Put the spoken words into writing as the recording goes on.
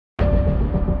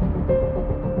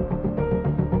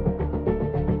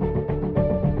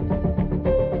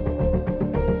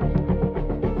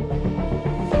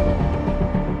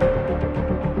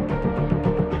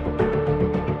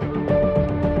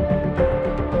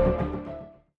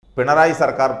പിണറായി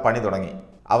സർക്കാർ പണി തുടങ്ങി.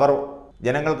 അവർ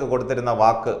ജനങ്ങൾക്ക് കൊടുത്തിരുന്ന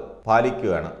വാക്ക്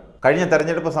പാലിക്കുകയാണ്. കഴിഞ്ഞ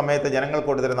തെരഞ്ഞെടുപ്പ് സമയത്ത് ജനങ്ങൾ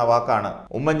കൊടുത്തിരുന്ന വാക്കാണ്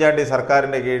ഉമ്മൻചാണ്ടി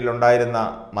സർക്കാരിൻ്റെ കീഴിലുണ്ടായിരുന്ന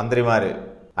മന്ത്രിമാർ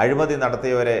അഴിമതി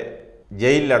നടത്തിയവരെ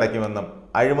ജയിലിലടയ്ക്കുമെന്നും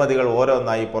അഴിമതികൾ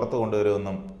ഓരോന്നായി പുറത്തു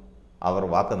കൊണ്ടുവരുമെന്നും അവർ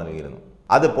വാക്ക് നൽകിയിരുന്നു.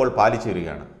 അതിപ്പോൾ പാലിച്ചു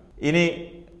വരികയാണ്. ഇനി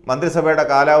മന്ത്രിസഭയുടെ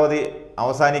കാലാവധി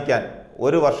അവസാനിക്കാൻ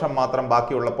 1 വർഷം മാത്രം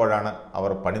ബാക്കിയുള്ളപ്പോഴാണ്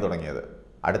അവർ പണി തുടങ്ങിയത്.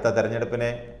 അടുത്ത തെരഞ്ഞെടുപ്പിനെ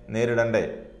നേരിടണ്ടേ?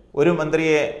 ഒരു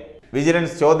മന്ത്രിയെ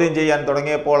വിജിലൻസ് ചോദ്യം ചെയ്യാൻ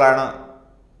തുടങ്ങിയപ്പോഴാണ്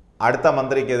അടുത്ത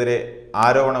മന്ത്രിക്കെതിരെ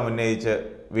ആരോപണം ഉന്നയിച്ച്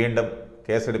വീണ്ടും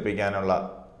കേസെടുപ്പിക്കാനുള്ള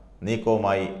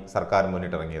നീക്കവുമായി സർക്കാർ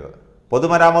മുന്നിട്ടിറങ്ങിയത്.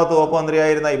 പൊതുമരാമത്ത് വകുപ്പ്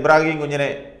മന്ത്രിയായിരുന്ന ഇബ്രാഹിം കുഞ്ഞിനെ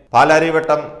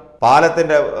പാലാരിവട്ടം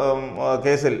പാലത്തിൻ്റെ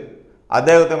കേസിൽ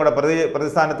അദ്ദേഹത്തെ കൂടെ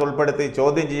പ്രതിസ്ഥാനത്ത് ഉൾപ്പെടുത്തി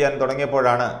ചോദ്യം ചെയ്യാൻ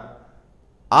തുടങ്ങിയപ്പോഴാണ്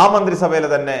ആ മന്ത്രിസഭയിലെ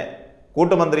തന്നെ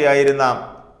കൂട്ടുമന്ത്രിയായിരുന്ന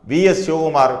VS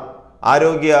ശിവകുമാർ,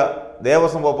 ആരോഗ്യ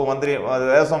ദേവസ്വം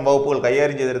വകുപ്പുകൾ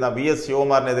കൈകാര്യം ചെയ്തിരുന്ന VS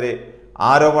ശിവകുമാറിനെതിരെ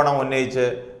ആരോപണം ഉന്നയിച്ച്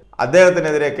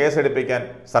അദ്ദേഹത്തിനെതിരെ കേസെടുപ്പിക്കാൻ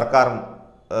സർക്കാർ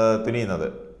തുനിയുന്നത്.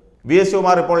 VS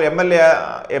ശിവകുമാർ ഇപ്പോൾ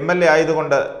MLA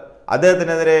ആയതുകൊണ്ട്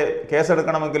അദ്ദേഹത്തിനെതിരെ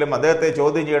കേസെടുക്കണമെങ്കിലും അദ്ദേഹത്തെ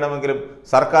ചോദ്യം ചെയ്യണമെങ്കിലും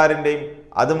സർക്കാരിൻ്റെയും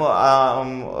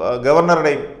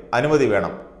ഗവർണറുടെയും അനുമതി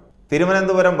വേണം.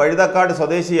 തിരുവനന്തപുരം വഴുതക്കാട്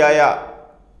സ്വദേശിയായ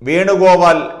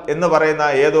വേണുഗോപാൽ എന്ന് പറയുന്ന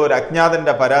ഏതോ ഒരു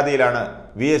അജ്ഞാതൻ്റെ പരാതിയിലാണ്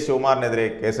VS ശിവകുമാറിനെതിരെ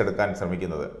കേസെടുക്കാൻ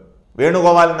ശ്രമിക്കുന്നത്.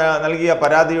 വേണുഗോപാൽ നൽകിയ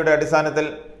പരാതിയുടെ അടിസ്ഥാനത്തിൽ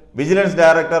വിജിലൻസ്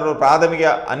ഡയറക്ടർ ഒരു പ്രാഥമിക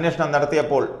അന്വേഷണം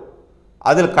നടത്തിയപ്പോൾ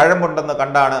അതിൽ കഴമ്പുണ്ടെന്ന്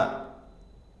കണ്ടാണ്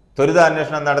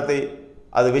ത്വരിതാന്വേഷണം നടത്തി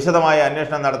അത് വിശദമായ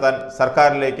അന്വേഷണം നടത്താൻ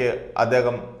സർക്കാരിലേക്ക്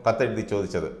അദ്ദേഹം കത്തെഴുതി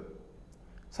ചോദിച്ചത്.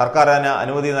 സർക്കാർ അതിന്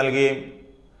അനുമതി നൽകുകയും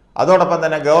അതോടൊപ്പം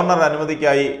തന്നെ ഗവർണർ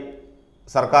അനുമതിക്കായി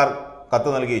സർക്കാർ കത്ത്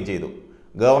നൽകുകയും ചെയ്തു.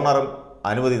 ഗവർണറും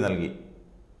അനുമതി നൽകി.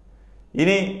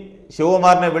 ഇനി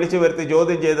ശിവകുമാറിനെ വിളിച്ചു വരുത്തി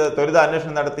ചോദ്യം ചെയ്ത്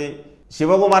ത്വരിതാന്വേഷണം നടത്തി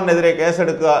ശിവകുമാറിനെതിരെ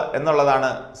കേസെടുക്കുക എന്നുള്ളതാണ്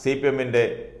CPMൻ്റെ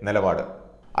നിലപാട്.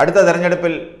 അടുത്ത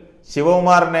തെരഞ്ഞെടുപ്പിൽ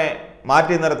ശിവകുമാറിനെ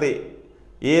മാറ്റി നിർത്തി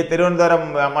ഈ തിരുവനന്തപുരം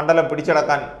മണ്ഡലം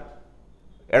പിടിച്ചടക്കാൻ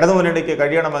ഇടതുമുന്നണിക്ക്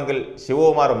കഴിയണമെങ്കിൽ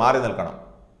ശിവകുമാർ മാറി നിൽക്കണം.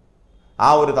 ആ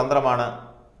ഒരു തന്ത്രമാണ്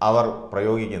അവർ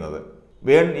പ്രയോഗിക്കുന്നത്.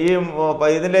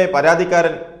 ഇതിലെ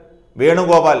പരാതിക്കാരൻ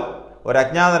വേണുഗോപാൽ ഒരു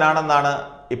അജ്ഞാതനാണെന്നാണ്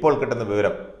ഇപ്പോൾ കിട്ടുന്ന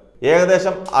വിവരം.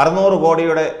 ഏകദേശം 600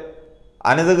 കോടിയുടെ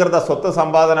അനധികൃത സ്വത്ത്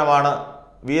സമ്പാദനമാണ്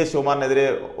VS ശിവകുമാറിനെതിരെ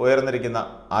ഉയർന്നിരിക്കുന്ന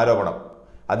ആരോപണം.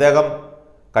 അദ്ദേഹം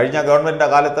കഴിഞ്ഞ ഗവൺമെൻറ്റിൻ്റെ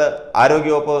കാലത്ത്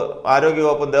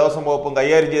ആരോഗ്യവകുപ്പും ദേവസ്വം വകുപ്പും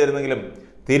കൈകാര്യം ചെയ്തിരുന്നെങ്കിലും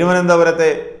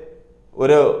തിരുവനന്തപുരത്തെ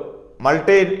ഒരു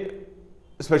മൾട്ടി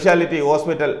സ്പെഷ്യാലിറ്റി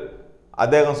ഹോസ്പിറ്റൽ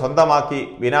അദ്ദേഹം സ്വന്തമാക്കി,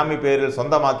 ബിനാമി പേരിൽ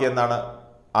സ്വന്തമാക്കിയെന്നാണ്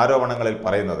ആരോപണങ്ങളിൽ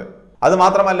പറയുന്നത്.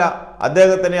 അതുമാത്രമല്ല,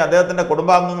 അദ്ദേഹത്തിൻ്റെ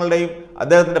കുടുംബാംഗങ്ങളുടെയും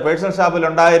അദ്ദേഹത്തിൻ്റെ പേഴ്സണൽ സ്റ്റാഫിൽ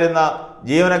ഉണ്ടായിരുന്ന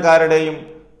ജീവനക്കാരുടെയും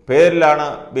പേരിലാണ്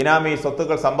ബിനാമി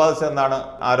സ്വത്തുക്കൾ സമ്പാദിച്ചതെന്നാണ്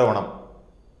ആരോപണം.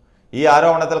 ഈ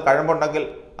ആരോപണത്തിൽ കഴമ്പുണ്ടെങ്കിൽ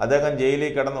അദ്ദേഹം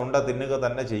ജയിലിൽ കിടന്ന് ഉണ്ട തിന്നുക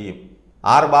തന്നെ ചെയ്യും.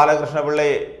 R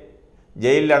ബാലകൃഷ്ണപിള്ളയെ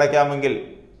ജയിലിൽ അടയ്ക്കാമെങ്കിൽ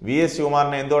VS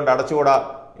ശിവകുമാറിനെ എന്തുകൊണ്ട് അടച്ചുകൂടാ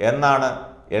എന്നാണ്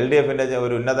LDFൻ്റെ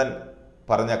ഒരു ഉന്നതൻ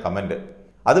പറഞ്ഞ കമൻറ്റ്.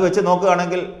 അത് വെച്ച്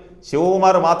നോക്കുകയാണെങ്കിൽ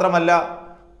ശിവകുമാർ മാത്രമല്ല,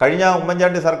 കഴിഞ്ഞ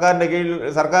ഉമ്മൻചാണ്ടി സർക്കാരിൻ്റെ കീഴിൽ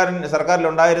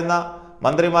സർക്കാരിലുണ്ടായിരുന്ന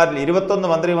മന്ത്രിമാരിൽ 21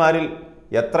 മന്ത്രിമാരിൽ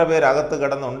എത്ര പേരകത്ത്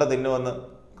കിടന്ന് ഉണ്ട തിന്നുവെന്ന്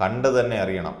കണ്ടു തന്നെ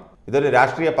അറിയണം. ഇതൊരു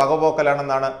രാഷ്ട്രീയ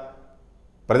പകപോക്കലാണെന്നാണ്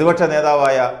പ്രതിപക്ഷ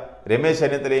നേതാവായ രമേശ്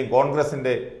ചെന്നിത്തലയും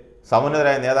കോൺഗ്രസിൻ്റെ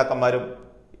സമുന്നതരായ നേതാക്കന്മാരും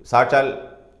സാക്ഷാൽ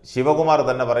ശിവകുമാർ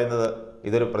തന്നെ പറയുന്നത്.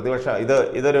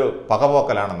 ഇതൊരു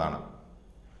പകപോക്കലാണെന്നാണ്.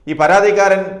 ഈ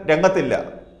പരാതിക്കാരൻ രംഗത്തില്ല.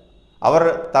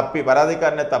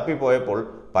 പരാതിക്കാരനെ തപ്പിപ്പോയപ്പോൾ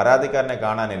പരാതിക്കാരനെ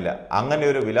കാണാനില്ല. അങ്ങനെ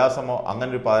ഒരു വിലാസമോ അങ്ങനെ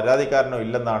ഒരു പരാതിക്കാരനോ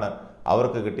ഇല്ലെന്നാണ്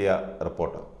അവർക്ക് കിട്ടിയ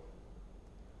റിപ്പോർട്ട്.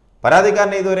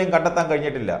 പരാതിക്കാരനെ ഇതുവരെയും കണ്ടെത്താൻ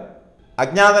കഴിഞ്ഞിട്ടില്ല.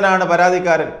 അജ്ഞാതനാണ്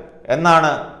പരാതിക്കാരൻ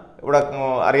എന്നാണ് ഇവിടെ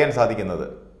അറിയാൻ സാധിക്കുന്നത്.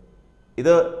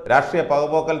 ഇത് രാഷ്ട്രീയ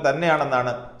പകപോക്കൽ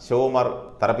തന്നെയാണെന്നാണ് ശിവകുമാർ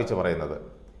തറപ്പിച്ച് പറയുന്നത്.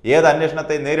 ഏത്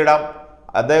അന്വേഷണത്തെ നേരിടാം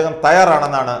അദ്ദേഹം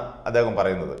തയ്യാറാണെന്നാണ് അദ്ദേഹം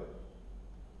പറയുന്നത്.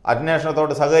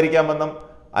 അന്വേഷണത്തോട് സഹകരിക്കാമെന്നും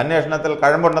അന്വേഷണത്തിൽ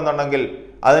കഴമ്പുണ്ടെന്നുണ്ടെങ്കിൽ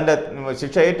അതിൻ്റെ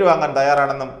ശിക്ഷ ഏറ്റുവാങ്ങാൻ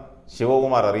തയ്യാറാണെന്നും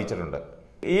ശിവകുമാർ അറിയിച്ചിട്ടുണ്ട്.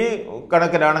 ഈ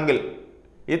കണക്കിനാണെങ്കിൽ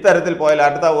ഇത്തരത്തിൽ പോയാൽ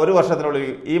അടുത്ത 1 വർഷത്തിനുള്ളിൽ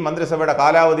ഈ മന്ത്രിസഭയുടെ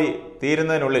കാലാവധി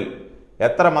തീരുന്നതിനുള്ളിൽ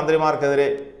എത്ര മന്ത്രിമാർക്കെതിരെ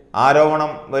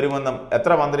ആരോപണം വരുമെന്നും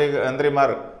എത്ര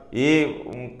മന്ത്രിമാർ ഈ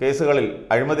കേസുകളിൽ,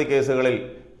 അഴിമതി കേസുകളിൽ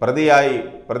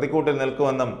പ്രതിക്കൂട്ടിൽ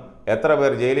നിൽക്കുമെന്നും എത്ര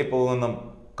പേർ ജയിലിൽ പോകുമെന്നും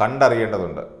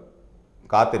കണ്ടറിയേണ്ടതുണ്ട്.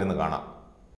 കാത്തിരുന്ന് കാണാം.